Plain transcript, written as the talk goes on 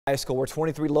High school, where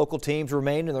 23 local teams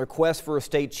remain in their quest for a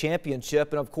state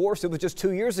championship. And of course, it was just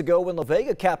 2 years ago when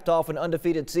Vega capped off an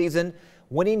undefeated season,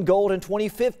 winning gold in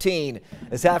 2015.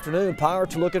 This afternoon,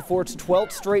 Pirates are looking for its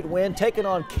 12th straight win, taking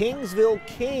on Kingsville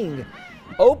King.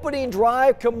 Opening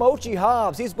drive, Kamochi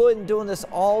Hobbs. He's been doing this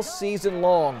all season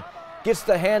long. Gets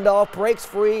the handoff, breaks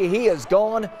free. He is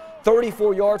gone.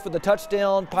 34 yards for the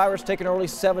touchdown. Pirates take an early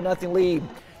 7-0 lead.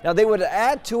 Now they would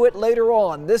add to it later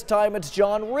on. This time it's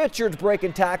John Richards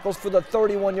breaking tackles for the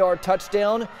 31-yard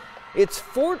touchdown. It's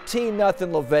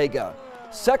 14-0 Vega.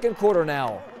 Second quarter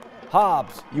now.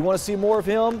 Hobbs, you want to see more of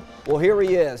him? Well, here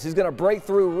he is. He's going to break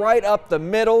through right up the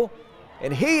middle,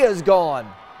 and he is gone.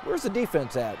 Where's the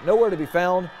defense at? Nowhere to be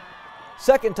found.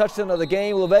 Second touchdown of the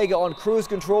game. Vega on cruise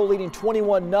control, leading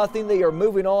 21-0. They are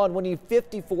moving on, winning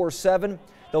 54-7.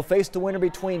 They'll face the winner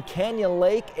between Canyon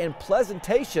Lake and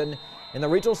Pleasantation in the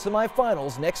regional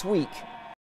semifinals next week.